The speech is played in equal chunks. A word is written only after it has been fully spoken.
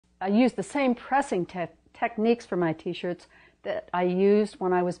I use the same pressing techniques for my t-shirts that I used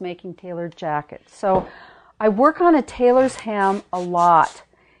when I was making tailored jackets. So I work on a tailor's hem a lot.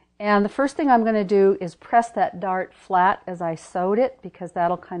 And the first thing I'm going to do is press that dart flat as I sewed it, because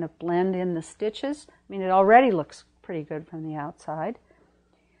that'll kind of blend in the stitches. I mean, it already looks pretty good from the outside.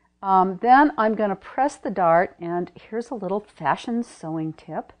 Then I'm going to press the dart, and here's a little fashion sewing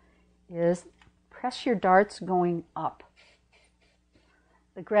tip, is press your darts going up.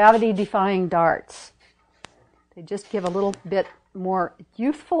 The gravity-defying darts. They just give a little bit more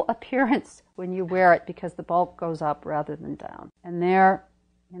youthful appearance when you wear it, because the bulk goes up rather than down. And there,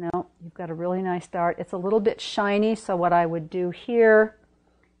 you know, you've got a really nice dart. It's a little bit shiny, so what I would do here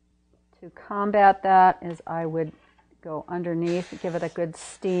to combat that is I would go underneath, give it a good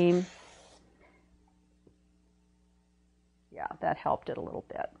steam. Yeah, that helped it a little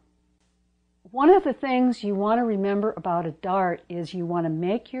bit. One of the things you want to remember about a dart is you want to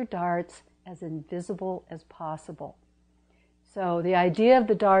make your darts as invisible as possible. So the idea of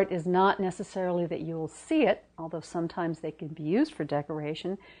the dart is not necessarily that you will see it, although sometimes they can be used for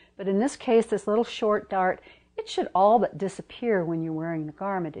decoration, but in this case, this little short dart, it should all but disappear when you're wearing the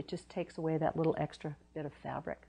garment. It just takes away that little extra bit of fabric.